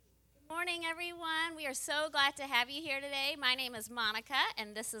morning, everyone. We are so glad to have you here today. My name is Monica,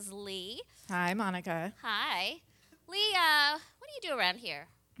 and this is Lee. Hi, Monica. Hi. Lee, what do you do around here?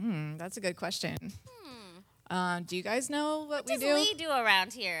 That's a good question. Do you guys know what we What do? does Lee do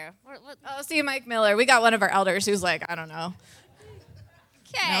around here? Oh, see, Mike Miller. We got one of our elders who's like, I don't know.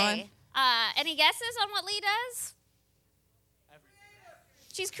 Okay. Any guesses on what Lee does?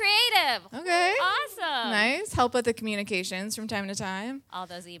 She's creative. Okay. Awesome. Nice. Help with the communications from time to time. All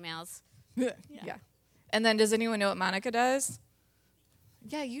those emails. Yeah. And then does anyone know what Monica does?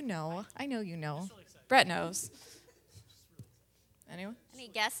 Yeah, you know. I know you know. Brett knows. Anyone? Any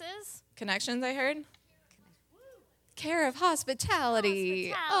guesses? Connections, I heard? Care of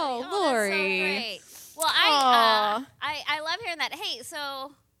hospitality. Oh, That's Lori. so great. Well, I love hearing that. Hey,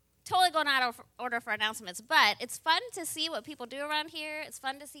 so totally going out of order for announcements, but it's fun to see what people do around here. It's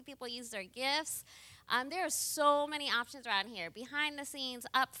fun to see people use their gifts. There are so many options around here, behind the scenes,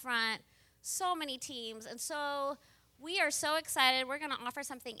 up front, so many teams. And so we are so excited. We're going to offer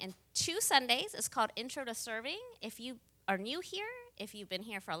something in 2 Sundays. It's called Intro to Serving. If you are new here, if you've been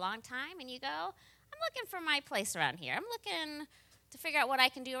here for a long time and you go, I'm looking for my place around here. I'm looking to figure out what I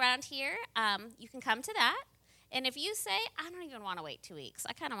can do around here. You can come to that. And if you say, I don't even want to wait 2 weeks,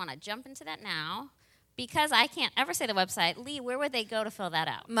 I kind of want to jump into that now, because I can't ever say the website, Lee, where would they go to fill that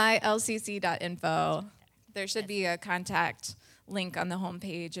out? mylcc.info. There should be a contact link on the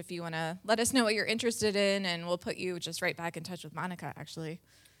homepage if you want to let us know what you're interested in, and we'll put you just right back in touch with Monica, actually.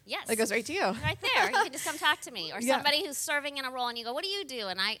 Yes. That goes right to you. Right there. You can just come talk to me. Or Yeah. somebody who's serving in a role, and you go, what do you do?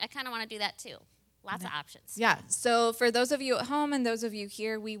 And I kind of want to do that too. Lots of options. Yeah, so for those of you at home and those of you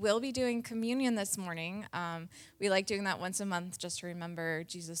here, we will be doing communion this morning. We like doing that once a month just to remember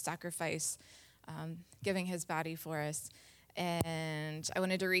Jesus' sacrifice, giving his body for us. And I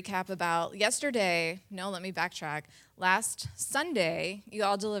wanted to recap about yesterday. No, let me backtrack. Last Sunday, you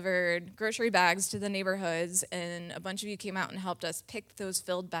all delivered grocery bags to the neighborhoods, and a bunch of you came out and helped us pick those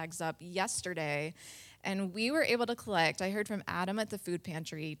filled bags up yesterday. And we were able to collect, I heard from Adam at the food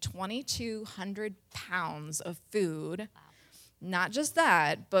pantry, 2,200 pounds of food. Wow. Not just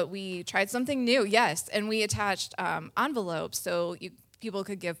that, but we tried something new, yes. And we attached envelopes so people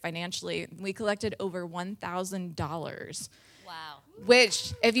could give financially. We collected over $1,000. Wow.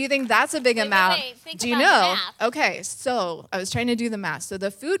 Which, if you think that's a big amount, do you know? Okay, so I was trying to do the math. So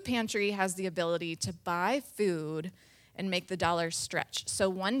the food pantry has the ability to buy food and make the dollar stretch.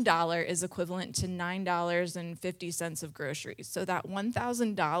 So $1 is equivalent to $9.50 of groceries. So that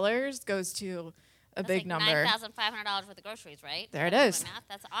 $1,000 goes to a big number. $9,500 worth of groceries, right? There it is. Math.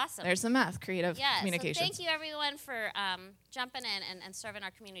 That's awesome. There's the math, creative communications. So thank you, everyone, for jumping in and serving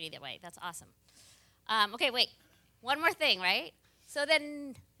our community that way. That's awesome. Okay, wait. One more thing, right? So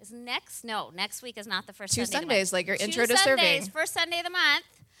then next week is not the first 2 Sunday Sundays, like your intro to 2 serving. Sundays, first Sunday of the month.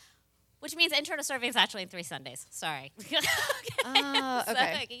 Which means intro to serving is actually in 3 Sundays. Sorry. Okay. So,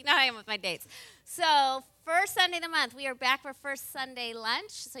 you know how I am with my dates. So first Sunday of the month, we are back for first Sunday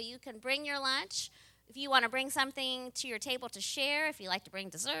lunch. So you can bring your lunch. If you want to bring something to your table to share, if you like to bring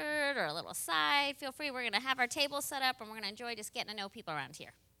dessert or a little side, feel free. We're going to have our table set up, and we're going to enjoy just getting to know people around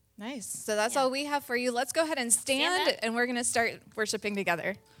here. Nice. So that's all we have for you. Let's go ahead and stand and we're going to start worshiping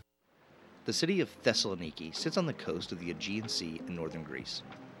together. The city of Thessaloniki sits on the coast of the Aegean Sea in northern Greece.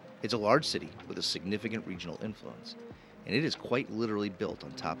 It's a large city with a significant regional influence, and it is quite literally built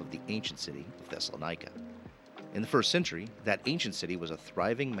on top of the ancient city of Thessalonica. In the 1st century, that ancient city was a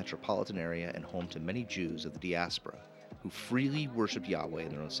thriving metropolitan area and home to many Jews of the diaspora who freely worshiped Yahweh in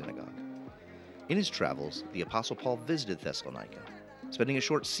their own synagogue. In his travels, the Apostle Paul visited Thessalonica, spending a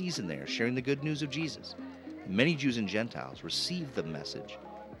short season there sharing the good news of Jesus. Many Jews and Gentiles received the message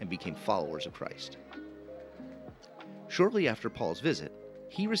and became followers of Christ. Shortly after Paul's visit,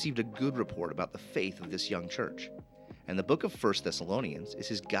 he received a good report about the faith of this young church, and the book of 1 Thessalonians is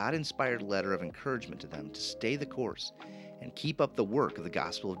his God-inspired letter of encouragement to them to stay the course and keep up the work of the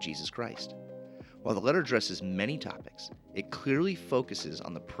gospel of Jesus Christ. While the letter addresses many topics, it clearly focuses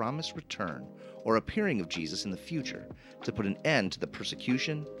on the promised return or appearing of Jesus in the future to put an end to the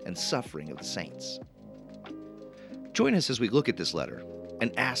persecution and suffering of the saints. Join us as we look at this letter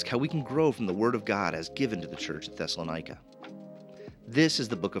and ask how we can grow from the Word of God as given to the church at Thessalonica. This is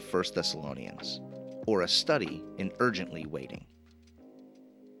the book of 1 Thessalonians, or a study in urgently waiting.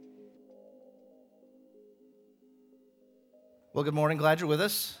 Well, good morning. Glad you're with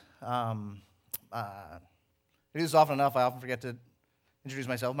us. It is often enough, I often forget to introduce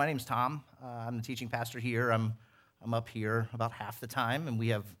myself. My name's Tom. I'm the teaching pastor here. I'm up here about half the time, and we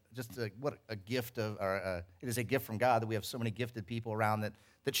have just what a gift of, it is a gift from God that we have so many gifted people around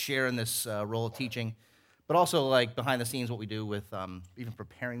that share in this role of teaching. but also like behind the scenes, what we do with even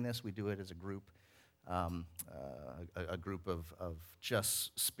preparing this, we do it as a group, a group of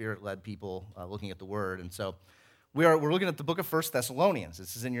just Spirit-led people looking at the Word. And so we're looking at the book of 1 Thessalonians.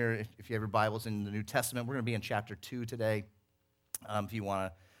 This is in your, if you have your Bibles in the New Testament, we're going to be in chapter 2 today. If you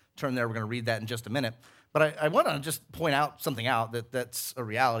want to turn there, we're going to read that in just a minute. But I want to just point out something that's a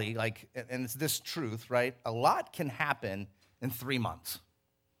reality, like, and it's this truth, right? A lot can happen in 3 months,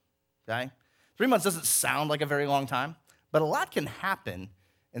 okay? 3 months doesn't sound like a very long time, but a lot can happen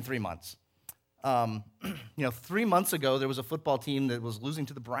in 3 months. 3 months ago, there was a football team that was losing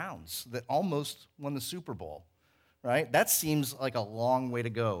to the Browns that almost won the Super Bowl, right? That seems like a long way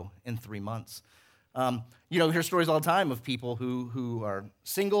to go in 3 months. You hear stories all the time of people who are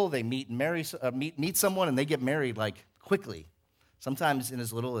single, they meet and meet someone, and they get married like quickly, sometimes in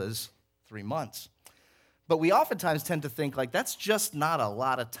as little as 3 months. But we oftentimes tend to think like that's just not a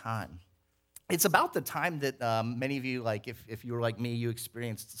lot of time. It's about the time that many of you, like if you were like me, you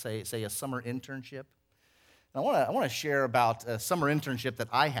experienced say a summer internship. And I want to share about a summer internship that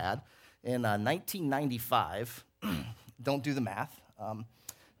I had in 1995. Don't do the math.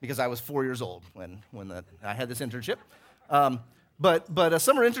 Because I was 4 years old when I had this internship. But a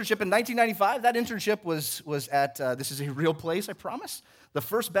summer internship in 1995, that internship was at, this is a real place, I promise, the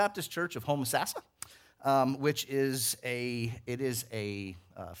First Baptist Church of Homosassa, which is a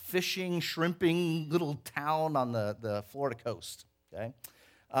fishing, shrimping little town on the Florida coast, okay?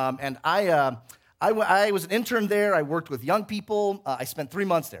 And I was an intern there. I worked with young people. I spent 3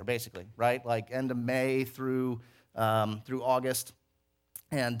 months there, basically, right? Like end of May through August.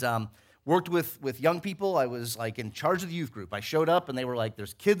 And worked with young people. I was like in charge of the youth group. I showed up and they were like,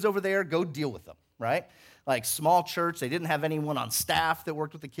 there's kids over there, go deal with them, right? Like small church, they didn't have anyone on staff that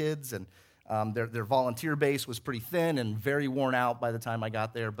worked with the kids, and their volunteer base was pretty thin and very worn out by the time I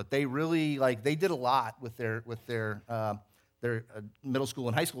got there. But they really, they did a lot with their middle school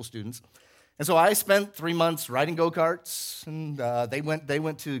and high school students. And so I spent 3 months riding go-karts, and they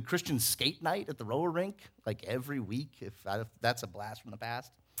went to Christian skate night at the roller rink like every week, if that's a blast from the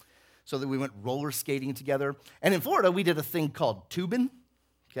past. So that we went roller skating together. And in Florida, we did a thing called tubing,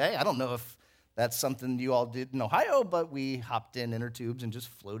 okay? I don't know if that's something you all did in Ohio, but we hopped in inner tubes and just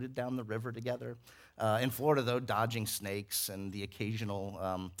floated down the river together. In Florida, though, dodging snakes and the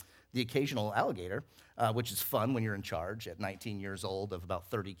occasional alligator, which is fun when you're in charge at 19 years old of about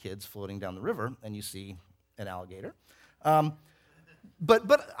 30 kids floating down the river and you see an alligator.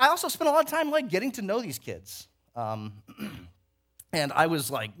 But I also spent a lot of time getting to know these kids. And I was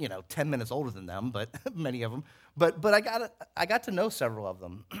 10 minutes older than them, but many of them. But I got to know several of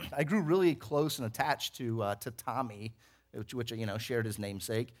them. I grew really close and attached to Tommy, which shared his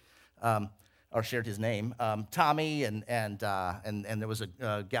namesake. Or shared his name, Tommy, and there was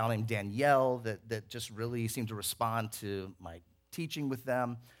a gal named Danielle that just really seemed to respond to my teaching with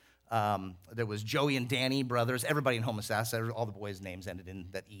them. There was Joey and Danny, brothers. Everybody in Homosassa, all the boys' names ended in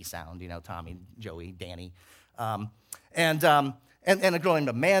that E sound, Tommy, Joey, Danny. And a girl named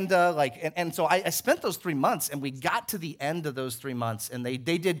Amanda, and so I spent those 3 months, and we got to the end of those 3 months, and they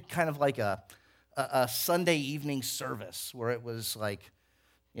did kind of like a Sunday evening service where it was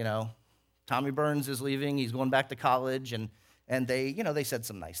Tommy Burns is leaving. He's going back to college, and they said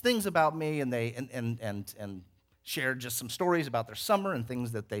some nice things about me, and they shared just some stories about their summer and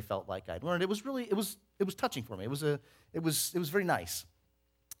things that they felt like I'd learned. It was really it was touching for me. It was very nice.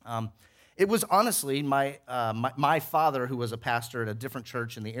 It was honestly my father, who was a pastor at a different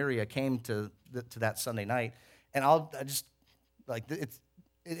church in the area, came to that Sunday night, and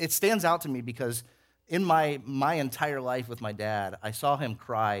it stands out to me because in my entire life with my dad, I saw him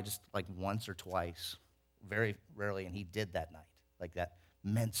cry just once or twice, very rarely, and he did that night. That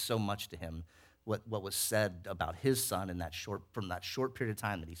meant so much to him, what was said about his son in from that short period of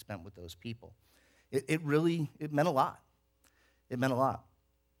time that he spent with those people. It meant a lot. It meant a lot.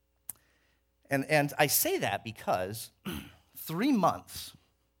 And I say that because 3 months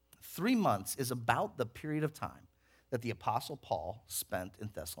is about the period of time that the Apostle Paul spent in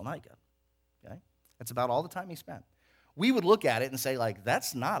Thessalonica, okay? That's about all the time he spent. We would look at it and say,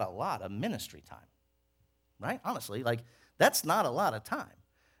 that's not a lot of ministry time, right? Honestly, that's not a lot of time.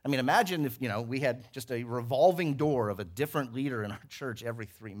 I mean, imagine if, we had just a revolving door of a different leader in our church every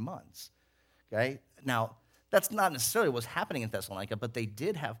 3 months, okay? Now, that's not necessarily what's happening in Thessalonica, but they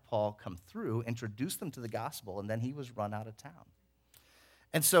did have Paul come through, introduce them to the gospel, and then he was run out of town.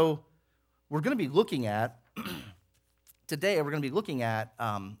 And so we're going to be looking at, today,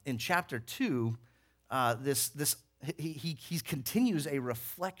 in chapter 2, he continues a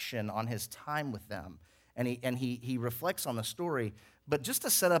reflection on his time with them, and he reflects on the story But just to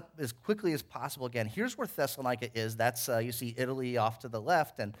set up as quickly as possible, again, here's where Thessalonica is. That's, you see Italy off to the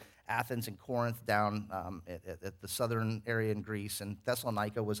left, and Athens and Corinth down at the southern area in Greece, and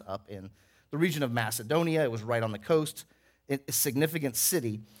Thessalonica was up in the region of Macedonia. It was right on the coast, a significant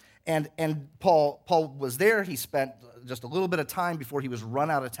city. And Paul was there. He spent just a little bit of time before he was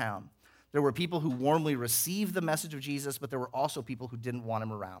run out of town. There were people who warmly received the message of Jesus, but there were also people who didn't want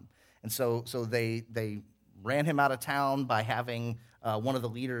him around. And so they ran him out of town by having one of the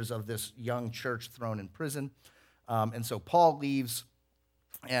leaders of this young church thrown in prison. And so Paul leaves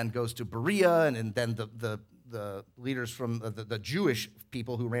and goes to Berea, and then the leaders from the Jewish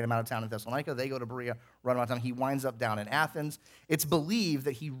people who ran him out of town in Thessalonica, they go to Berea, run him out of town. He winds up down in Athens. It's believed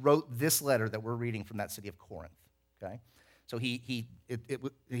that he wrote this letter that we're reading from that city of Corinth, okay? So he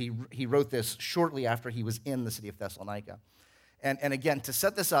wrote this shortly after he was in the city of Thessalonica. And again, to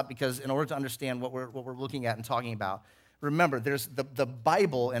set this up, because in order to understand what we're looking at and talking about, remember, there's the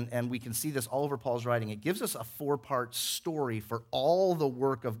Bible, and we can see this all over Paul's writing. It gives us a 4-part story for all the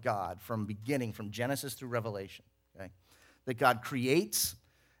work of God from Genesis through Revelation, okay? That God creates,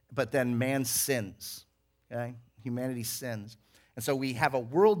 but then man sins, okay? Humanity sins. And so we have a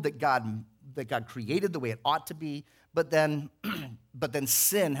world that God created the way it ought to be, but then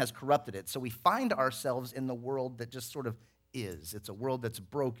sin has corrupted it. So we find ourselves in the world that just sort of is. It's a world that's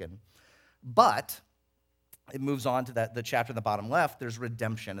broken. But it moves on to the chapter in the bottom left. There's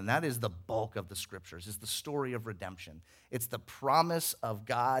redemption, and that is the bulk of the scriptures. It's the story of redemption. It's the promise of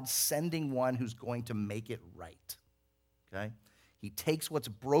God sending one who's going to make it right, okay? He takes what's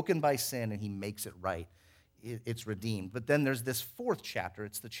broken by sin and he makes it right. It's redeemed. But then there's this 4th chapter.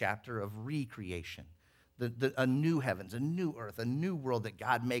 It's the chapter of recreation. A new heavens, a new earth, a new world that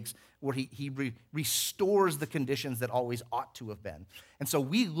God makes where he restores the conditions that always ought to have been. And so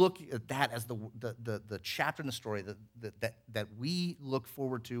we look at that as the chapter in the story that we look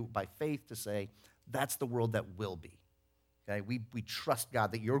forward to by faith to say, that's the world that will be. Okay? We trust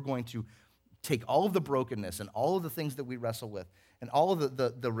God that you're going to take all of the brokenness and all of the things that we wrestle with, and all of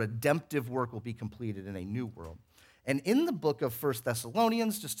the redemptive work will be completed in a new world. And in the book of 1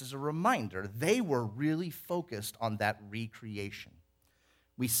 Thessalonians, just as a reminder, they were really focused on that recreation.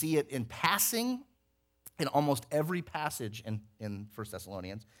 We see it in passing in almost every passage in 1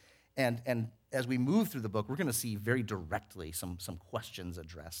 Thessalonians. And as we move through the book, we're going to see very directly some questions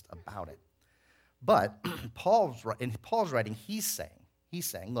addressed about it. But in Paul's writing, he's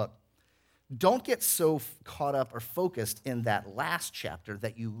saying, look, don't get so caught up or focused in that last chapter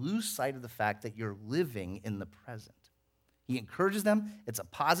that you lose sight of the fact that you're living in the present. He encourages them. It's a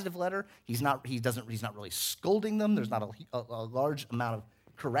positive letter. He's not really scolding them. There's not a large amount of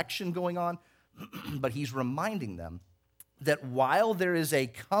correction going on, but he's reminding them that while there is a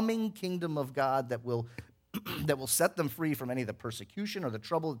coming kingdom of God that will set them free from any of the persecution or the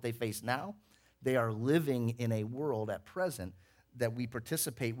trouble that they face now, they are living in a world at present that we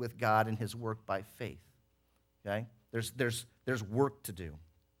participate with God in his work by faith, okay? There's work to do.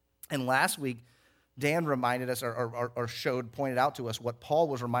 And last week, Dan reminded us pointed out to us what Paul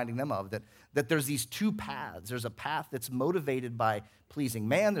was reminding them of, that there's these 2 paths. There's a path that's motivated by pleasing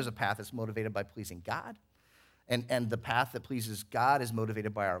man. There's a path that's motivated by pleasing God. And the path that pleases God is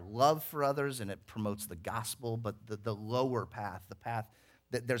motivated by our love for others, and it promotes the gospel. But the lower path, the path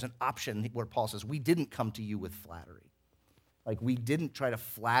that there's an option where Paul says, we didn't come to you with flattery. Like, we didn't try to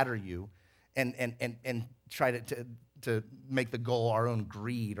flatter you and try to make the goal our own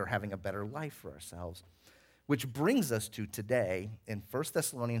greed or having a better life for ourselves. Which brings us to today in 1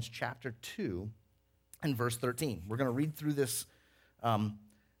 Thessalonians chapter 2 and verse 13. We're going to read through this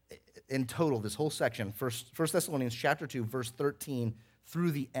in total, this whole section, 1 Thessalonians chapter 2, verse 13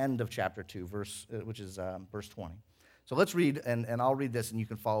 through the end of chapter 2, which is verse 20. So let's read, and I'll read this, and you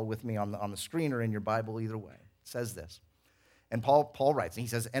can follow with me on the screen or in your Bible either way. It says this. And Paul writes, and he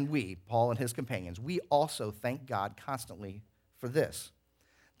says, and we, Paul and his companions, we also thank God constantly for this,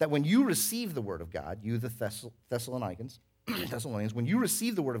 that when you receive the word of God, you the Thessalonians, when you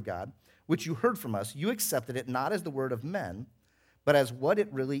received the word of God, which you heard from us, you accepted it not as the word of men, but as what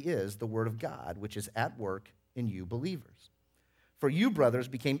it really is, the word of God, which is at work in you believers. For you, brothers,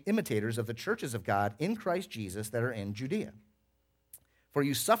 became imitators of the churches of God in Christ Jesus that are in Judea. For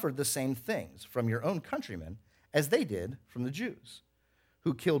you suffered the same things from your own countrymen as they did from the Jews,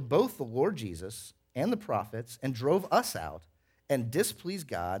 who killed both the Lord Jesus and the prophets and drove us out and displease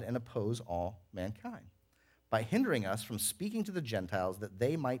God and oppose all mankind by hindering us from speaking to the Gentiles that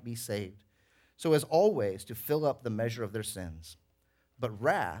they might be saved, so as always to fill up the measure of their sins. But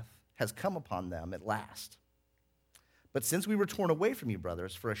wrath has come upon them at last. But since we were torn away from you,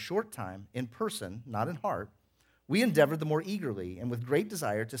 brothers, for a short time, in person, not in heart, We endeavored the more eagerly and with great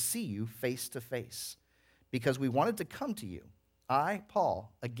desire to see you face to face, because we wanted to come to you, I,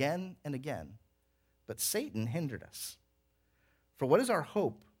 Paul, again and again, but Satan hindered us. For what is our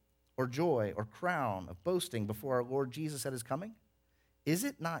hope or joy or crown of boasting before our Lord Jesus at his coming? Is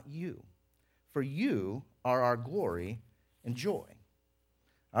it not you? For you are our glory and joy.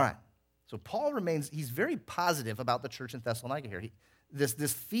 All right, so Paul he's very positive about the church in Thessalonica here.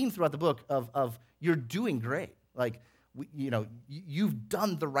 This theme throughout the book of you're doing great. Like, you've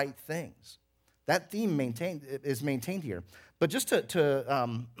done the right things. That theme is maintained here. But just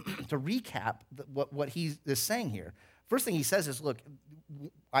to recap what he is saying here, first thing he says is, look,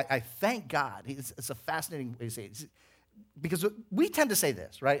 I thank God. It's a fascinating way to say it. Because we tend to say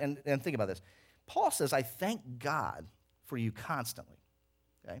this, right? And think about this. Paul says, I thank God for you constantly.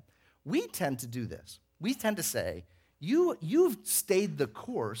 Okay? We tend to do this. We tend to say, you've stayed the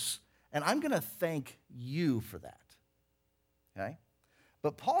course, and I'm going to thank you for that. Okay?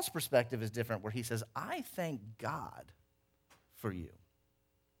 But Paul's perspective is different, where he says, I thank God for you.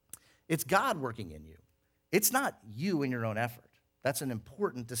 It's God working in you. It's not you in your own effort. That's an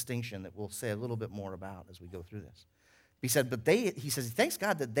important distinction that we'll say a little bit more about as we go through this. He said, he says, thanks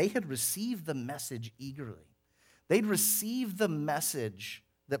God that they had received the message eagerly. They'd received the message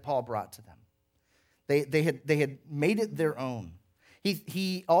that Paul brought to them. They had made it their own.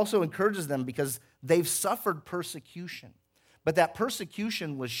 He also encourages them because they've suffered persecution, but that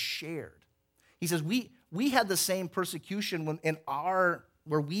persecution was shared. He says, we had the same persecution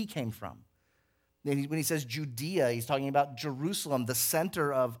where we came from. When he says Judea, he's talking about Jerusalem, the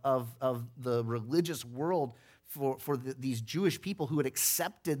center of the religious world for these Jewish people who had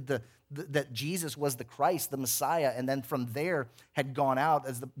accepted that Jesus was the Christ, the Messiah, and then from there had gone out,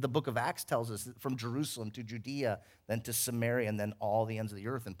 as the book of Acts tells us, from Jerusalem to Judea, then to Samaria, and then all the ends of the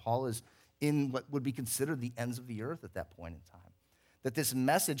earth. And Paul is in what would be considered the ends of the earth at that point in time. That this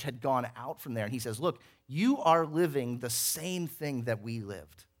message had gone out from there. And he says, look, you are living the same thing that we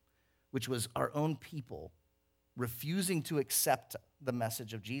lived, which was our own people refusing to accept the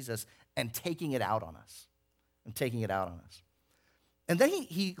message of Jesus and taking it out on us. And then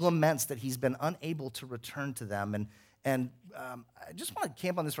he laments that he's been unable to return to them. And I just want to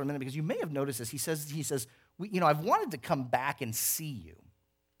camp on this for a minute, because you may have noticed this. He says, I've wanted to come back and see you.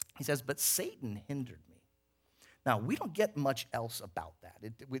 He says, but Satan hindered me. Now, we don't get much else about that.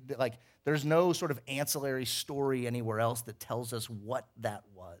 There's no sort of ancillary story anywhere else that tells us what that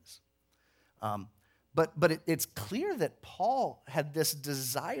was. But it's clear that Paul had this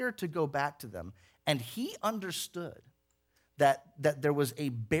desire to go back to them, and he understood that there was a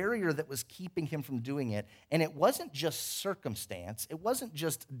barrier that was keeping him from doing it, and it wasn't just circumstance, it wasn't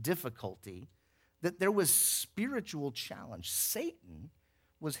just difficulty, that there was spiritual challenge. Satan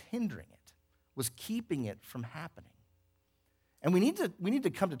was hindering it, was keeping it from happening. And we need to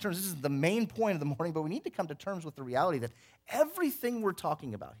come to terms, this is the main point of the morning, but we need to come to terms with the reality that everything we're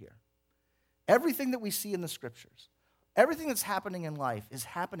talking about here, everything that we see in the scriptures, everything that's happening in life is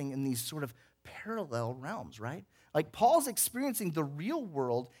happening in these sort of parallel realms, right? Like, Paul's experiencing the real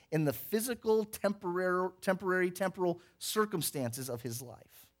world in the physical, temporary, temporal circumstances of his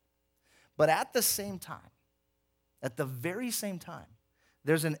life. But at the same time, at the very same time,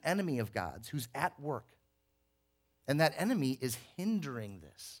 there's an enemy of God's who's at work. And that enemy is hindering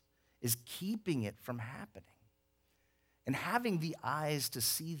this, is keeping it from happening. And having the eyes to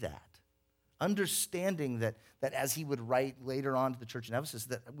see that, understanding that as he would write later on to the church in Ephesus,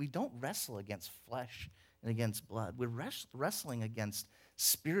 that we don't wrestle against flesh and against blood. We're wrestling against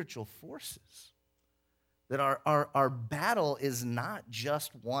spiritual forces. That our battle is not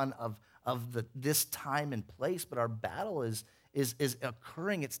just one of this time and place, but our battle is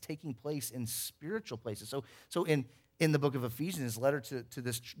occurring, it's taking place in spiritual places. So in the book of Ephesians, his letter to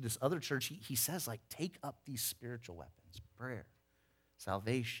this other church, he says, take up these spiritual weapons, prayer,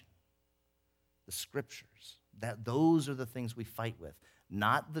 salvation, the scriptures. Those are the things we fight with,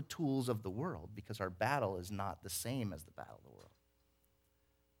 not the tools of the world, because our battle is not the same as the battle of the world.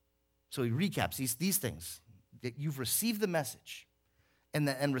 So he recaps these things, that you've received the message,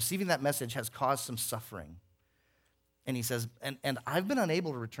 and receiving that message has caused some suffering. And he says, and I've been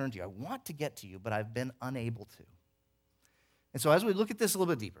unable to return to you. I want to get to you, but I've been unable to. And so as we look at this a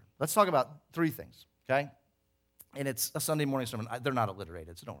little bit deeper, let's talk about three things, okay? And it's a Sunday morning sermon. They're not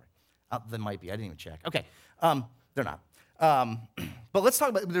alliterated, so don't worry. They might be. I didn't even check. Okay, they're not. But let's talk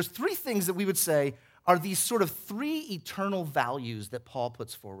about, there's three things that we would say are these sort of three eternal values that Paul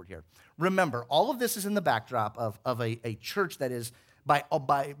puts forward here. Remember, all of this is in the backdrop of a church that is, by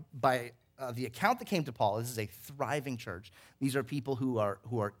the account that came to Paul, this is a thriving church. These are people who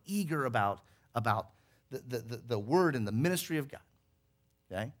are eager about the word and the ministry of God,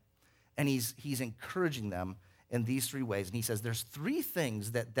 okay? And he's encouraging them in these three ways. And he says there's three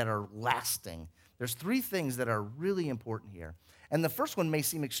things that are lasting. There's three things that are really important here. And the first one may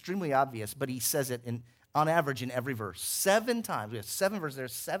seem extremely obvious, but he says it on average in every verse. 7 times. We have 7 verses there.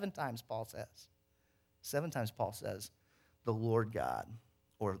 7 times Paul says. 7 times Paul says, the Lord God,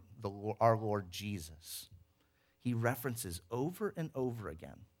 or our Lord Jesus. He references over and over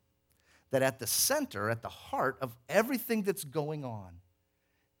again that at the center, at the heart of everything that's going on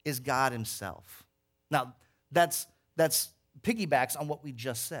is God himself. Now, that's piggybacks on what we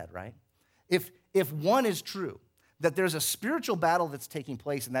just said, right? If one is true, that there's a spiritual battle that's taking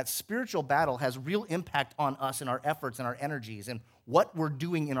place, and that spiritual battle has real impact on us and our efforts and our energies and what we're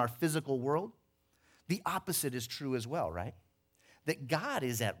doing in our physical world, the opposite is true as well, right? That God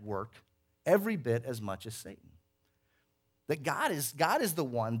is at work every bit as much as Satan. That God is the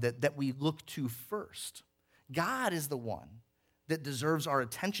one that we look to first. God is the one that deserves our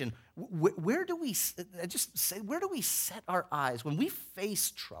attention. Where do we set our eyes when we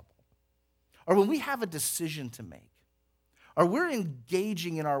face trouble? Or when we have a decision to make, or we're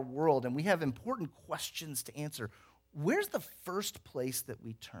engaging in our world and we have important questions to answer, where's the first place that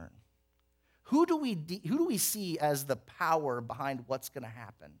we turn? Who do we see as the power behind what's going to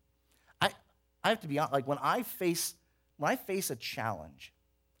happen? I have to be honest, like when I face a challenge,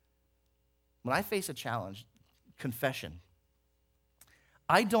 confession,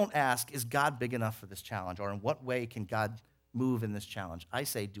 I don't ask, is God big enough for this challenge, or in what way can God move in this challenge? I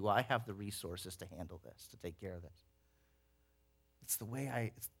say, do I have the resources to handle this, to take care of this? It's the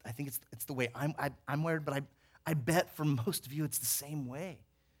way I think it's the way I'm wired, but I bet for most of you it's the same way.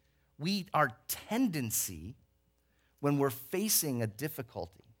 Our tendency when we're facing a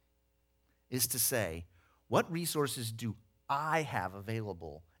difficulty is to say, what resources do I have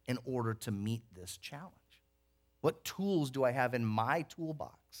available in order to meet this challenge? What tools do I have in my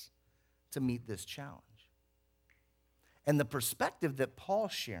toolbox to meet this challenge? And the perspective that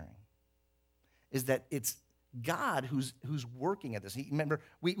Paul's sharing is that it's God who's working at this. Remember,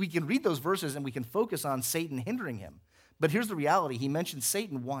 we can read those verses and we can focus on Satan hindering him. But here's the reality. He mentions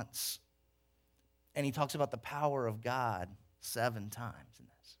Satan once, and he talks about the power of God 7 times in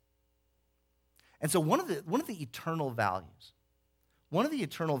this. And so one of the eternal values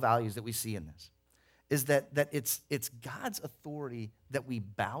that we see in this is that it's God's authority that we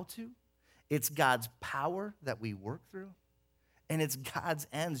bow to. It's God's power that we work through, and it's God's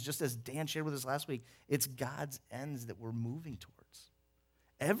ends, just as Dan shared with us last week, it's God's ends that we're moving towards.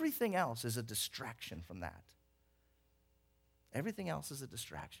 Everything else is a distraction from that. Everything else is a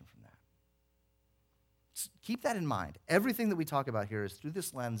distraction from that. Keep that in mind. Everything that we talk about here is through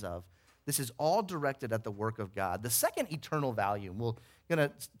this lens of, this is all directed at the work of God. The second eternal value, we're going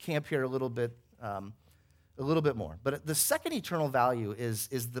to camp here a little bit more. But the second eternal value is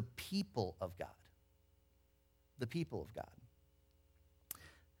the people of God. The people of God.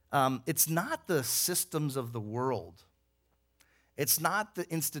 It's not the systems of the world. It's not the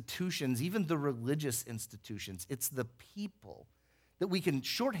institutions, even the religious institutions. It's the people that we can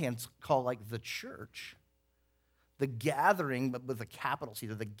shorthand call like the church. The gathering, but with a capital C,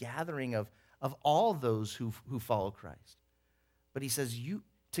 the gathering of all those who follow Christ. But he says, you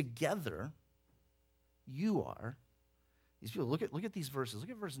together, you are these people. Look at these verses.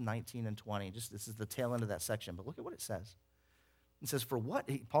 Look at verse 19 and 20. This is the tail end of that section, but look at what it says. It says,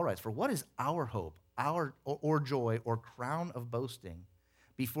 Paul writes, for what is our hope, or joy, or crown of boasting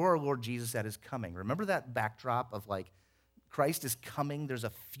before our Lord Jesus at his coming? Remember that backdrop of like, Christ is coming, there's a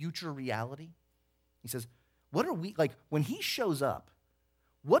future reality? He says, what are we, like, when he shows up,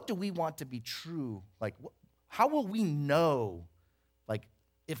 what do we want to be true? Like, how will we know, like,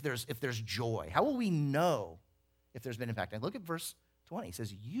 if there's joy? How will we know if there's been impact? And look at verse 20. He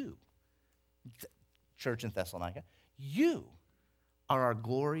says, you, church in Thessalonica, you are our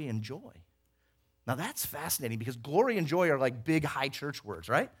glory and joy. Now that's fascinating because glory and joy are like big high church words,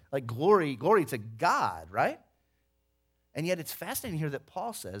 right? Like glory to God, right? And yet it's fascinating here that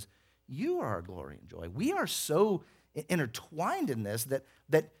Paul says, you are our glory and joy. We are so intertwined in this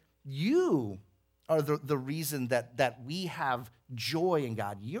that you are the reason that we have joy in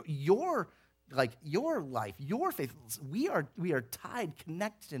God. Your life, your faith, we are tied,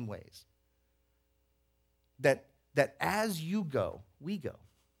 connected in ways that as you go, we go.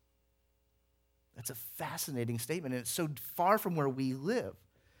 That's a fascinating statement, and it's so far from where we live.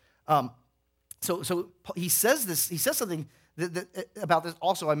 So he says this. He says something about this.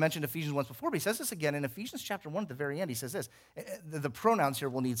 Also, I mentioned Ephesians once before, but he says this again in Ephesians chapter 1 at the very end. He says this. The pronouns here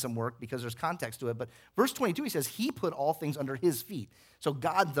will need some work because there's context to it, but verse 22, he says, he put all things under his feet. So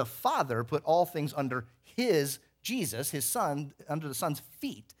God the Father put all things under his, Jesus, his son, under the son's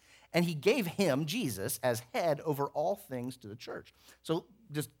feet. And he gave him, Jesus, as head over all things to the church. So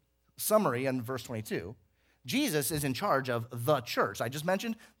just summary in verse 22. Jesus is in charge of the church. I just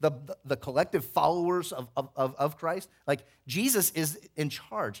mentioned the collective followers of Christ. Like, Jesus is in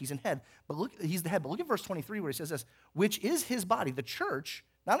charge. He's he's the head. But look at verse 23 where he says this, which is his body, the church.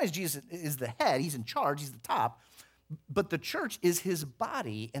 Not only is Jesus is the head, he's in charge, he's the top, but the church is his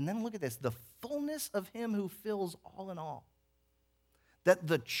body. And then look at this, the fullness of him who fills all in all. That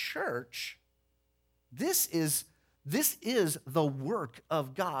the church, this is the work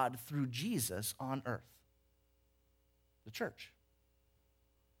of God through Jesus on earth. The church.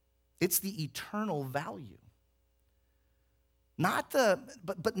 It's the eternal value. Not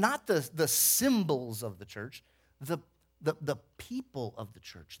not the symbols of the church, the people of the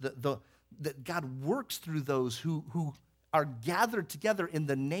church. That God works through those who are gathered together in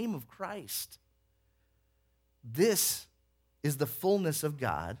the name of Christ. This is the fullness of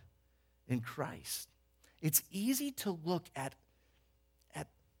God in Christ. It's easy to look at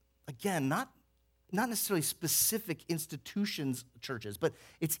again, not necessarily specific institutions, churches, but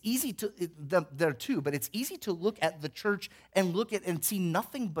it's easy to, there too, but it's easy to look at the church and look at and see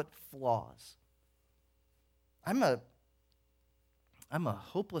nothing but flaws. I'm a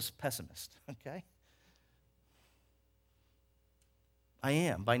hopeless pessimist, okay? I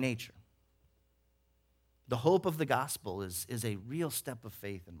am by nature. The hope of the gospel is a real step of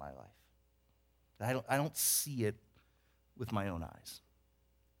faith in my life. I don't see it with my own eyes.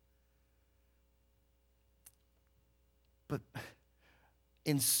 But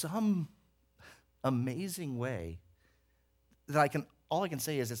in some amazing way, all I can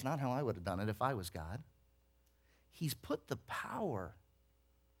say is it's not how I would have done it if I was God. He's put the power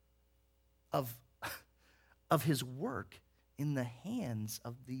of his work in the hands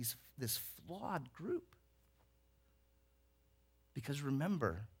of this flawed group. Because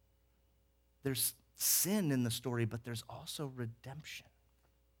remember, there's sin in the story, but there's also redemption.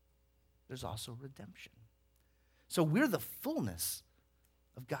 There's also redemption. So we're the fullness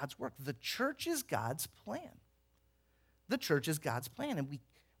of God's work. The church is God's plan. The church is God's plan, and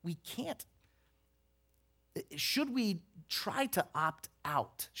we can't. Should we try to opt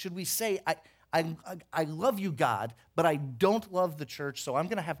out? Should we say, I love you, God, but I don't love the church, so I'm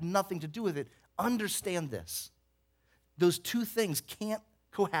going to have nothing to do with it? Understand this. Those two things can't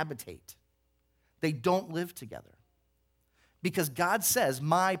cohabitate. They don't live together. Because God says,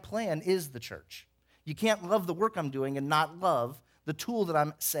 my plan is the church. You can't love the work I'm doing and not love the tool that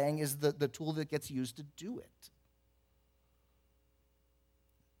I'm saying is the tool that gets used to do it.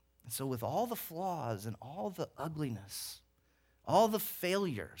 And so with all the flaws and all the ugliness, all the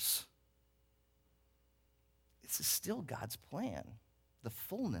failures, this is still God's plan. The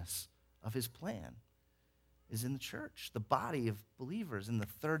fullness of his plan is in the church, the body of believers. And the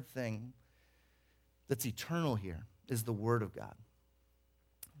third thing that's eternal here is the Word of God.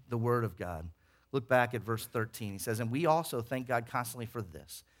 The Word of God. Look back at verse 13. He says, and we also thank God constantly for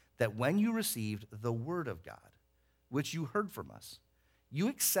this, that when you received the word of God, which you heard from us, you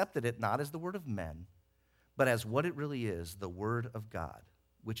accepted it not as the word of men, but as what it really is, the word of God,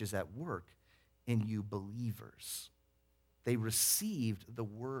 which is at work in you believers. They received the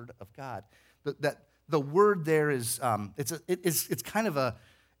word of God. The word there is, it's kind of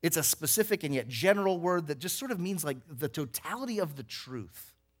it's a specific and yet general word that just sort of means like the totality of the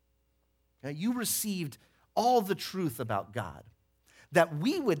truth. Okay? You received all the truth about God. That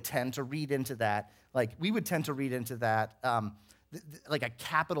we would tend to read into that, like a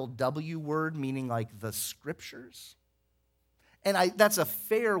capital W word, meaning like the scriptures. And that's a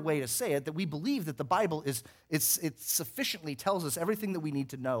fair way to say it, that we believe that the Bible it sufficiently tells us everything that we need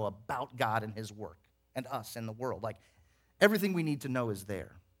to know about God and his work and us and the world. Like everything we need to know is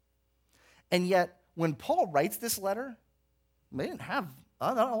there. And yet, when Paul writes this letter, they didn't have,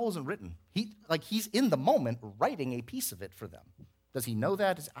 that all wasn't written. He's in the moment writing a piece of it for them. Does he know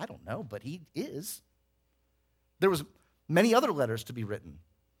that? I don't know, but he is. There was many other letters to be written.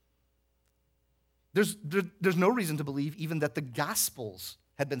 There's no reason to believe even that the Gospels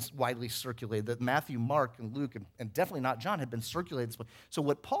had been widely circulated, that Matthew, Mark, and Luke, and definitely not John, had been circulated this way. So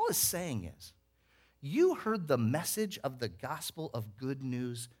what Paul is saying is, you heard the message of the gospel of good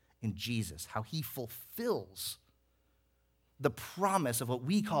news in Jesus, how he fulfills the promise of what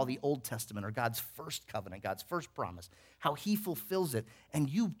we call the Old Testament, or God's first covenant, God's first promise, how he fulfills it, and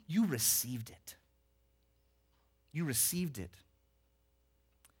you received it. You received it.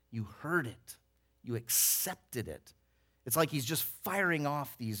 You heard it. You accepted it. It's like he's just firing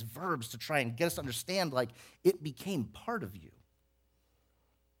off these verbs to try and get us to understand, like, it became part of you.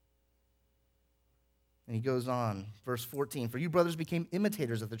 And he goes on, verse 14, for you brothers became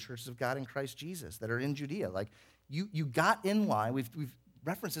imitators of the churches of God in Christ Jesus that are in Judea. Like, you got in line. We've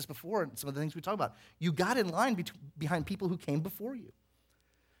referenced this before in some of the things we talk about. You got in line behind people who came before you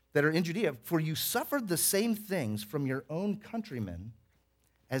that are in Judea. For you suffered the same things from your own countrymen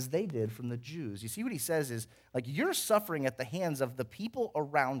as they did from the Jews. You see what he says is, like, you're suffering at the hands of the people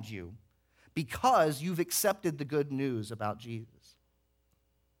around you because you've accepted the good news about Jesus.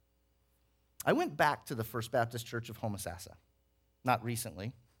 I went back to the First Baptist Church of Homosassa, not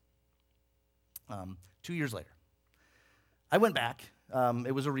recently, 2 years later. I went back.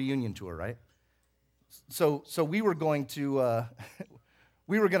 It was a reunion tour, right? So we were going to,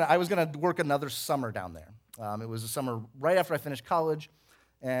 I was going to work another summer down there. It was a summer right after I finished college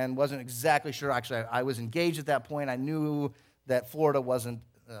and wasn't exactly sure. Actually, I was engaged at that point. I knew that Florida wasn't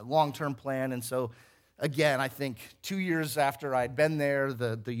a long-term plan, and so again, I think 2 years after I'd been there,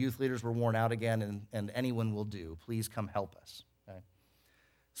 the youth leaders were worn out again, and anyone will do. Please come help us. Okay?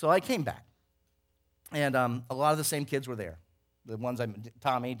 So I came back, and a lot of the same kids were there. The ones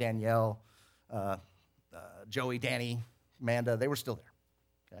Tommy, Danielle, Joey, Danny, Amanda, they were still there.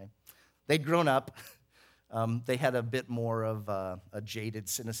 Okay? They'd grown up. They had a bit more of a jaded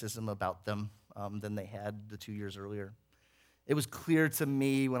cynicism about them than they had the 2 years earlier. It was clear to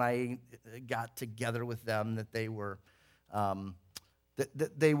me when I got together with them that they were, I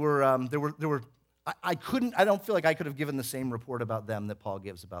don't feel like I could have given the same report about them that Paul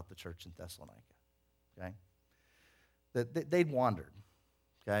gives about the church in Thessalonica, okay? That they'd wandered,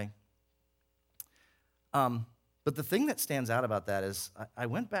 okay? But the thing that stands out about that is I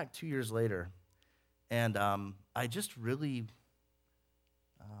went back 2 years later, and I just really,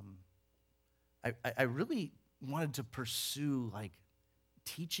 I really wanted to pursue, like,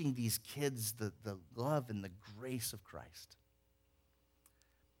 teaching these kids the love and the grace of Christ.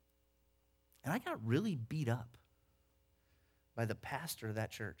 And I got really beat up by the pastor of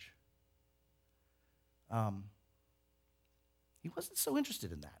that church. He wasn't so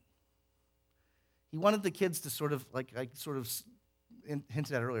interested in that. He wanted the kids to sort of, like I sort of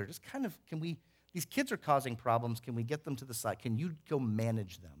hinted at earlier, just kind of, these kids are causing problems, can we get them to the side? Can you go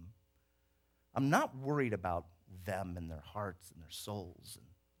manage them? I'm not worried about them and their hearts and their souls. And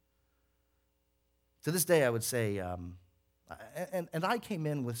to this day, I would say, and I came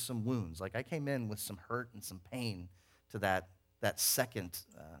in with some wounds. Like, I came in with some hurt and some pain to that second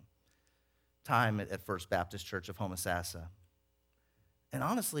time at First Baptist Church of Homosassa. And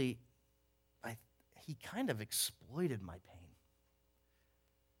honestly, he kind of exploited my pain.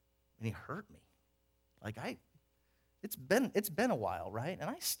 And he hurt me. Like, it's been a while, right? And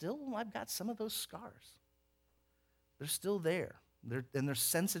I've got some of those scars. They're still there. They're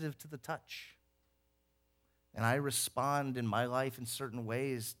sensitive to the touch. And I respond in my life in certain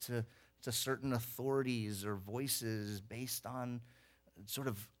ways to certain authorities or voices based on sort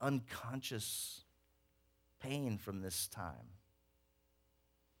of unconscious pain from this time.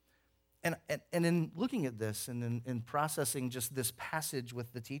 And in looking at this and in processing just this passage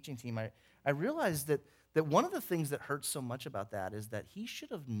with the teaching team, I realized that one of the things that hurts so much about that is that he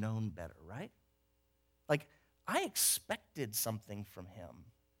should have known better, right? Like, I expected something from him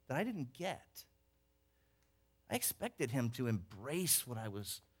that I didn't get. I expected him to embrace what I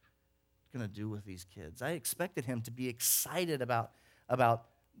was going to do with these kids. I expected him to be excited about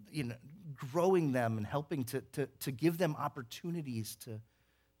growing them and helping to give them opportunities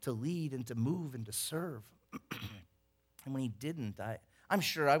to lead and to move and to serve. And when he didn't, I'm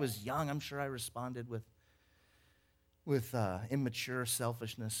sure I was young. I'm sure I responded with immature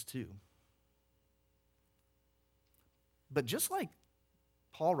selfishness too. But just like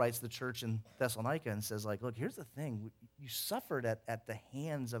Paul writes the church in Thessalonica and says, like, look, here's the thing. You suffered at the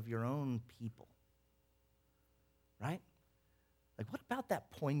hands of your own people, right? Like, what about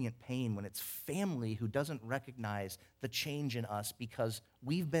that poignant pain when it's family who doesn't recognize the change in us because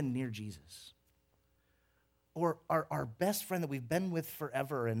we've been near Jesus? Or our best friend that we've been with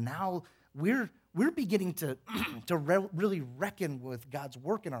forever, and now we're beginning to really reckon with God's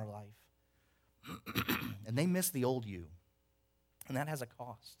work in our life. And they miss the old you. And that has a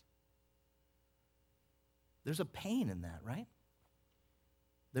cost. There's a pain in that, right?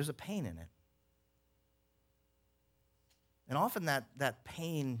 There's a pain in it. And often that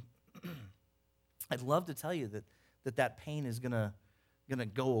pain, I'd love to tell you that pain is gonna gonna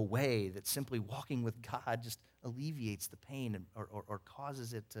go away, that simply walking with God just alleviates the pain or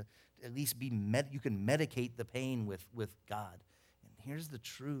causes it to at least be you can medicate the pain with God. And here's the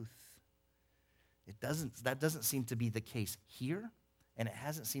truth. That doesn't seem to be the case here, and it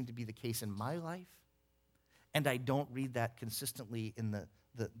hasn't seemed to be the case in my life. And I don't read that consistently in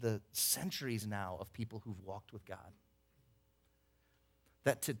the centuries now of people who've walked with God.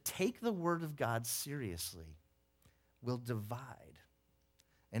 That to take the word of God seriously will divide,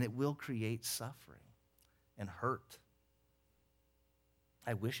 and it will create suffering and hurt.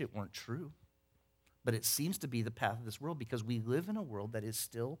 I wish it weren't true, but it seems to be the path of this world because we live in a world that is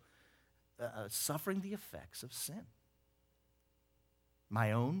still suffering the effects of sin.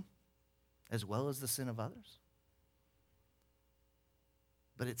 My own, as well as the sin of others.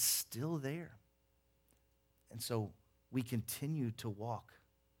 But it's still there. And so we continue to walk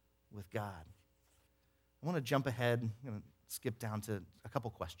with God. I want to jump ahead. I'm going to skip down to a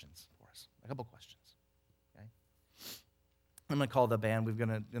couple questions for us. A couple questions. Okay? I'm going to call the band. We're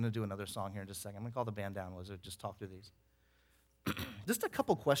going to do another song here in just a second. I'm going to call the band down. We'll just talk through these. Just a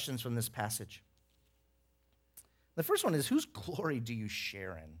couple questions from this passage. The first one is, whose glory do you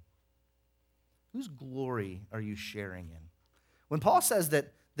share in? Whose glory are you sharing in? When Paul says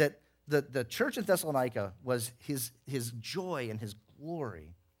that the church in Thessalonica was his joy and his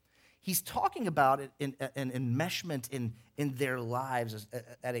glory, he's talking about it in an enmeshment in their lives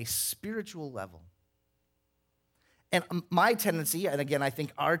at a spiritual level. And my tendency, and again, I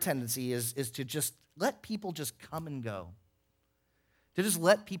think our tendency is to just let people just come and go. To just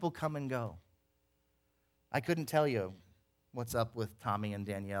let people come and go. I couldn't tell you what's up with Tommy and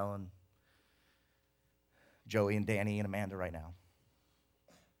Danielle and Joey and Danny and Amanda right now.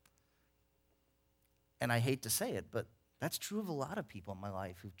 And I hate to say it, but that's true of a lot of people in my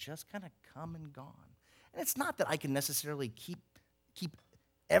life who've just kind of come and gone. And it's not that I can necessarily keep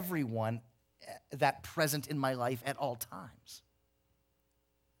everyone that present in my life at all times.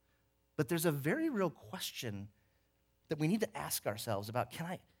 But there's a very real question that we need to ask ourselves about,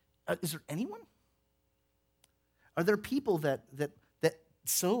 is there anyone? Are there people that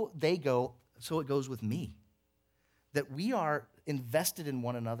so they go, so it goes with me? That we are invested in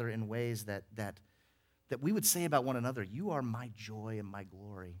one another in ways that we would say about one another, you are my joy and my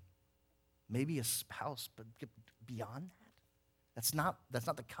glory. Maybe a spouse, but beyond that, that's not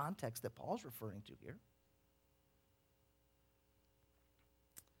the context that Paul's referring to here.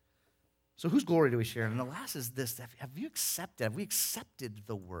 So whose glory do we share? And the last is this: have we accepted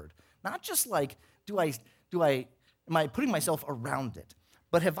the word? Not just like, am I putting myself around it?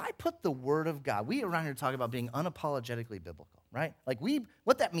 But have I put the word of God? We around here talk about being unapologetically biblical, right? Like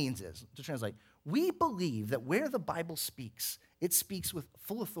what that means is, to translate, we believe that where the Bible speaks, it speaks with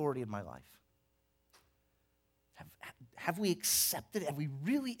full authority in my life. Have we accepted it? Have we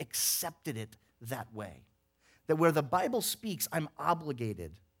really accepted it that way? That where the Bible speaks, I'm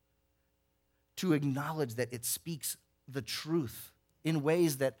obligated to acknowledge that it speaks the truth in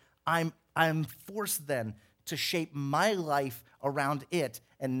ways that I'm forced then to shape my life around it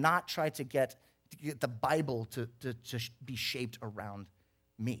and not try to get the Bible to be shaped around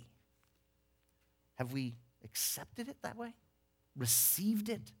me. Have we accepted it that way? Received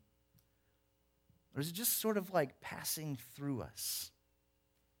it? Or is it just sort of like passing through us?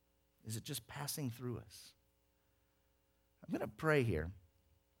 Is it just passing through us? I'm going to pray here,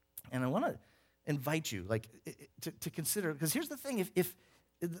 and I want to invite you to consider, because here's the thing, if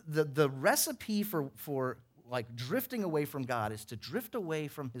the recipe for like drifting away from God is to drift away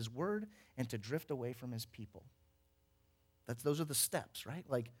from his word and to drift away from his people. Those are the steps, right?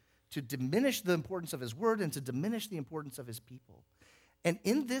 Like to diminish the importance of his word and to diminish the importance of his people. And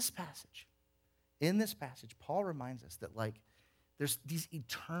in this passage, Paul reminds us that like there's these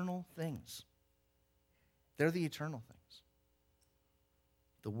eternal things. They're the eternal things.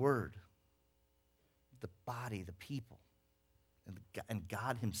 The word, the body, the people, and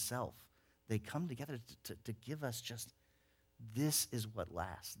God himself. They come together to give us just, this is what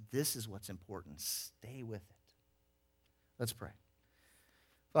lasts. This is what's important. Stay with it. Let's pray.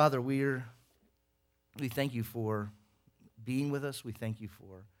 Father, we thank you for being with us. We thank you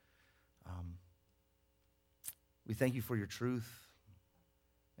for your truth.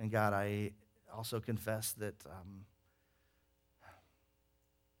 And God, I also confess that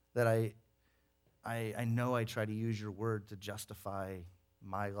I know I try to use your word to justify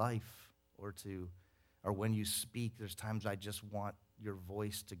my life, or when you speak, there's times I just want your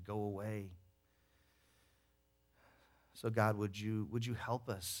voice to go away. So God, would you help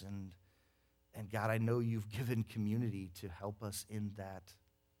us? And God, I know you've given community to help us in that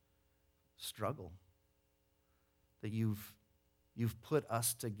struggle. That you've You've put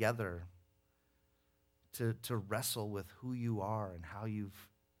us together to wrestle with who you are and how you've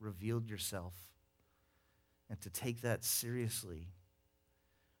revealed yourself and to take that seriously.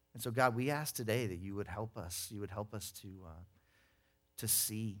 And so, God, we ask today that you would help us. You would help us to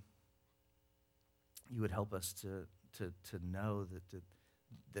see. You would help us to know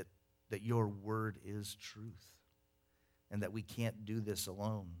that your word is truth and that we can't do this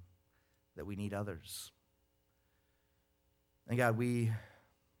alone, that we need others. And God, we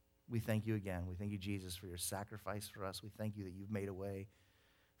thank you again. We thank you, Jesus, for your sacrifice for us. We thank you that you've made a way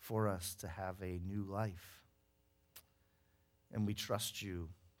for us to have a new life. And we trust you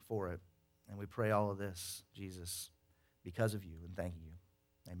for it. And we pray all of this, Jesus, because of you, and thank you.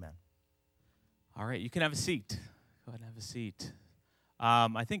 Amen. All right, you can have a seat. Go ahead and have a seat.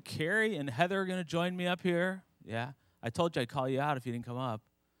 I think Carrie and Heather are going to join me up here. Yeah, I told you I'd call you out if you didn't come up,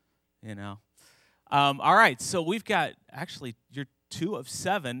 you know. All right, so we've got, actually, you're 2 of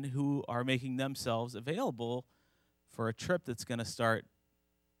 7 who are making themselves available for a trip that's going to start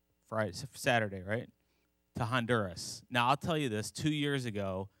Saturday, right, to Honduras. Now, I'll tell you this. 2 years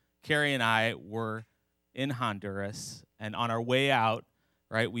ago, Carrie and I were in Honduras, and on our way out,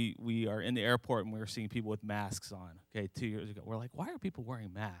 right, we are in the airport, and we were seeing people with masks on, okay, 2 years ago. We're like, why are people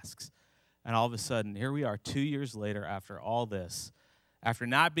wearing masks? And all of a sudden, here we are 2 years later after all this, after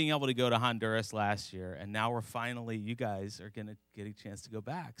not being able to go to Honduras last year, and now we're finally, you guys are going to get a chance to go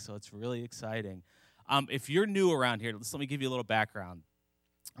back, so it's really exciting. If you're new around here, let me give you a little background.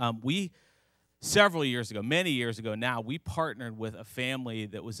 Several years ago, many years ago now, we partnered with a family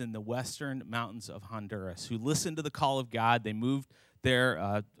that was in the western mountains of Honduras who listened to the call of God. They moved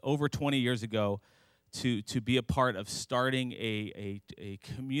there over 20 years ago to be a part of starting a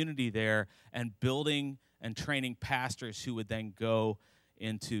community there and building and training pastors who would then go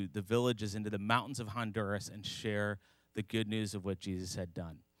into the villages, into the mountains of Honduras and share the good news of what Jesus had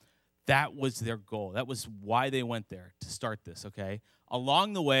done. That was their goal. That was why they went there, to start this, okay?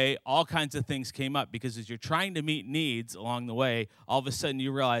 Along the way, all kinds of things came up because as you're trying to meet needs along the way, all of a sudden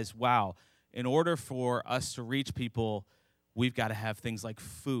you realize, wow, in order for us to reach people, we've got to have things like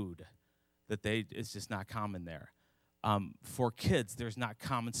food it's just not common there. For kids, there's not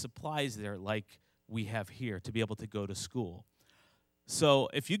common supplies there like we have here to be able to go to school. So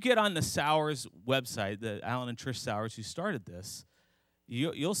if you get on the Sowers website, the Alan and Trish Sowers who started this,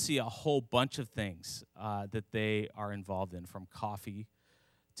 you'll see a whole bunch of things that they are involved in, from coffee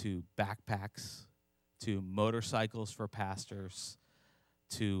to backpacks to motorcycles for pastors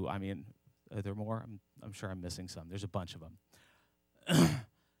to, are there more? I'm sure I'm missing some. There's a bunch of them.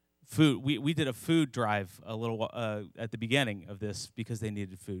 Food. We did a food drive a little at the beginning of this because they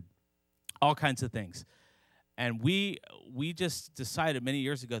needed food. All kinds of things. And we just decided many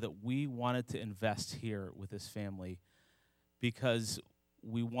years ago that we wanted to invest here with this family because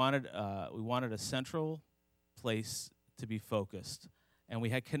we wanted a central place to be focused, and we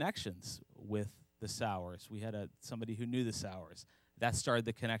had connections with the Sowers. We had somebody who knew the Sowers. That started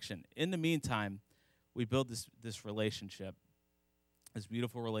the connection. In the meantime, we built this relationship, this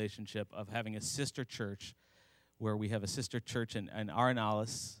beautiful relationship of having a sister church, where we have a sister church in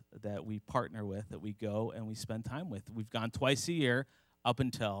Arenales that we partner with, that we go and we spend time with. We've gone twice a year up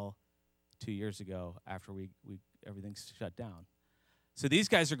until 2 years ago after everything's shut down. So these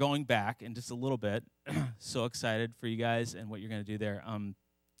guys are going back in just a little bit. So excited for you guys and what you're going to do there.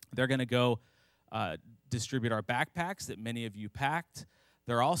 They're going to go distribute our backpacks that many of you packed.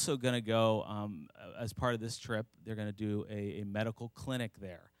 They're also going to go, as part of this trip, they're going to do a medical clinic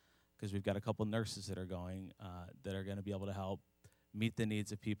there, because we've got a couple nurses that are going that are going to be able to help meet the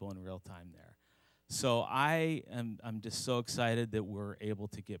needs of people in real time there. So I'm just so excited that we're able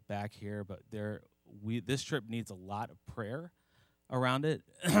to get back here. But this trip needs a lot of prayer around it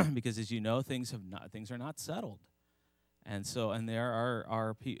because, as you know, things are not settled, and there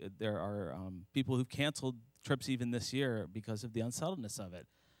are people who've canceled trips even this year because of the unsettledness of it.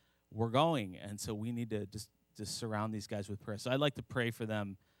 We're going, and so we need to just surround these guys with prayer. So I'd like to pray for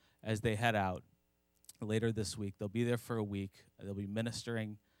them as they head out later this week. They'll be there for a week. They'll be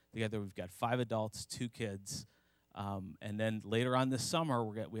ministering together. We've got 5 adults, 2 kids. And then later on this summer,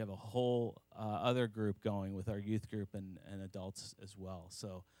 we have a whole other group going with our youth group and adults as well.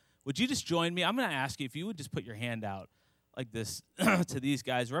 So would you just join me? I'm going to ask you if you would just put your hand out like this to these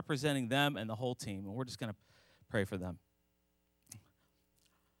guys, representing them and the whole team. And we're just going to pray for them.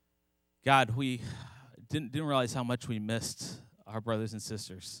 God, we didn't realize how much we missed our brothers and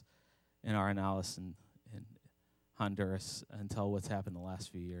sisters in Arenales and in Honduras until what's happened the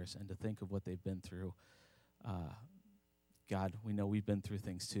last few years, and to think of what they've been through. God, we know we've been through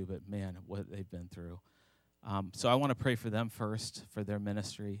things too, but man, what they've been through. So I want to pray for them first, for their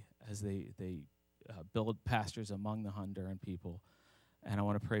ministry as they build pastors among the Honduran people. And I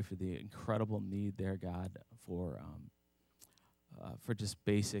want to pray for the incredible need there, God, for just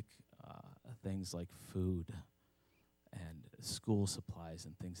basic things like food and school supplies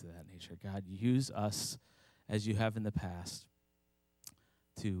and things of that nature. God, use us as you have in the past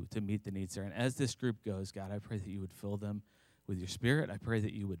to meet the needs there. And as this group goes, God, I pray that you would fill them with your Spirit. I pray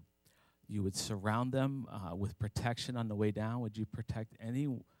that you would surround them with protection on the way down. Would you protect any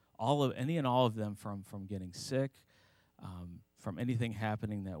and all of them from getting sick, from anything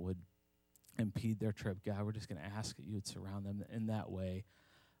happening that would impede their trip? God, we're just going to ask that you would surround them in that way.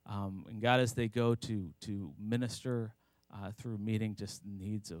 And God, as they go to minister through meeting just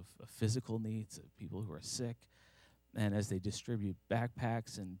needs of physical needs of people who are sick, and as they distribute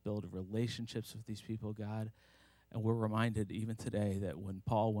backpacks and build relationships with these people, God, and we're reminded even today that when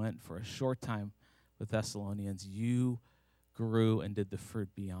Paul went for a short time with Thessalonians, you grew and did the fruit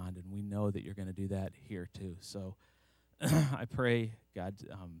beyond, and we know that you're going to do that here too. So I pray, God,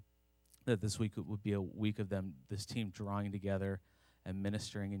 that this week would be a week of this team drawing together and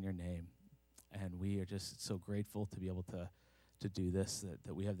ministering in your name. And we are just so grateful to be able to do this,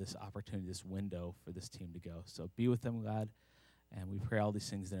 that we have this opportunity, this window for this team to go. So be with them, God, and we pray all these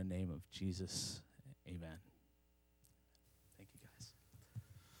things in the name of Jesus. Amen. Thank you, guys.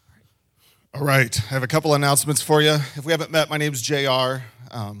 All right, I have a couple announcements for you. If we haven't met, my name's JR.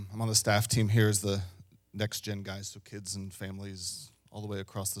 I'm on the staff team here as the next gen guys, so kids and families all the way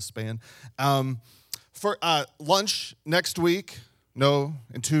across the span. For lunch next week, no,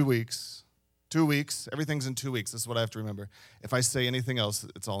 in 2 weeks. 2 weeks. Everything's in 2 weeks. This is what I have to remember. If I say anything else,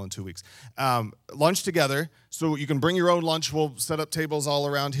 it's all in 2 weeks. Lunch together. So you can bring your own lunch. We'll set up tables all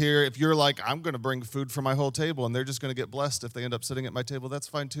around here. If you're like, I'm going to bring food for my whole table, and they're just going to get blessed if they end up sitting at my table, that's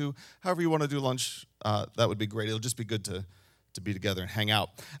fine too. However you want to do lunch, that would be great. It'll just be good to be together and hang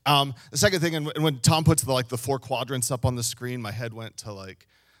out. The second thing, and when Tom puts the 4 quadrants up on the screen, my head went to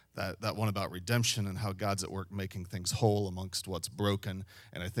that one about redemption and how God's at work making things whole amongst what's broken.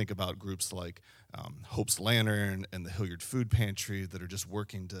 And I think about groups like Hope's Lantern and the Hilliard Food Pantry that are just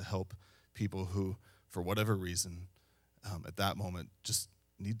working to help people who, for whatever reason, at that moment just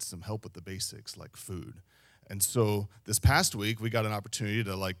need some help with the basics like food. And so this past week, we got an opportunity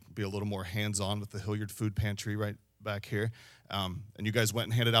to be a little more hands-on with the Hilliard Food Pantry right back here. And you guys went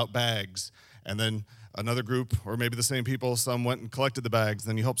and handed out bags. And then another group, or maybe the same people, some went and collected the bags.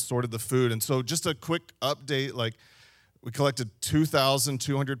 Then you helped sorted the food. And so just a quick update, we collected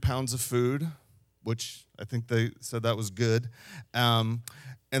 2,200 pounds of food, which I think they said that was good. And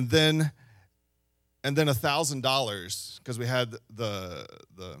then $1,000, because we had the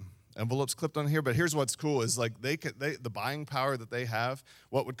envelopes clipped on here. But here's what's cool is the buying power that they have,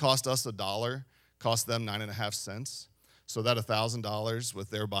 what would cost us $1 cost them 9.5 cents. So that $1,000 with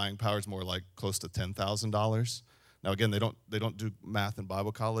their buying power is more like close to $10,000. Now again, they don't do math in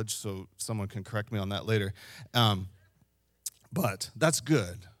Bible college, so someone can correct me on that later. But that's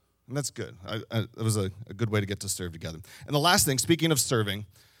good. And that's good. It was a good way to get to serve together. And the last thing, speaking of serving,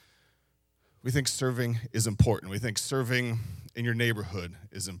 we think serving is important. We think serving in your neighborhood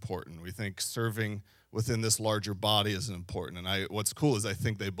is important. We think serving within this larger body is important. And what's cool is I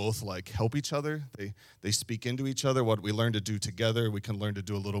think they both help each other. They speak into each other. What we learn to do together, we can learn to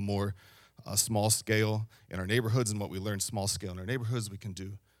do a little more small scale in our neighborhoods, and what we learn small scale in our neighborhoods, we can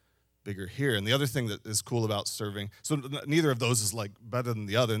do bigger here. And the other thing that is cool about serving, so neither of those is better than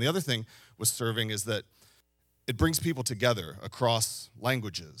the other. And the other thing with serving is that it brings people together across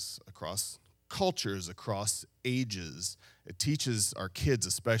languages, across cultures, across ages. It teaches our kids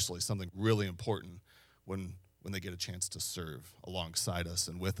especially something really important when they get a chance to serve alongside us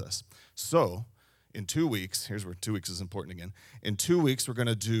and with us. So in 2 weeks, here's where 2 weeks is important again. In 2 weeks, we're going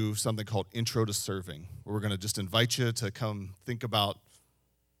to do something called Intro to Serving, where we're going to just invite you to come think about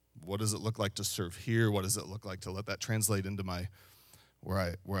what does it look like to serve here? What does it look like to let that translate into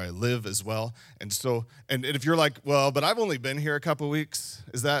where I live as well? And so, and if you're like, well, but I've only been here a couple weeks,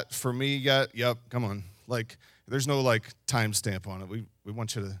 is that for me yet? Yep, come on. There's no time stamp on it. We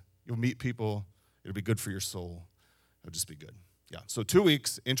want you'll meet people. It'll be good for your soul. It'll just be good. Yeah. So 2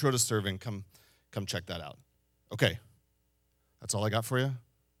 weeks, Intro to Serving. Come check that out. Okay. That's all I got for you.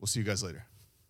 We'll see you guys later.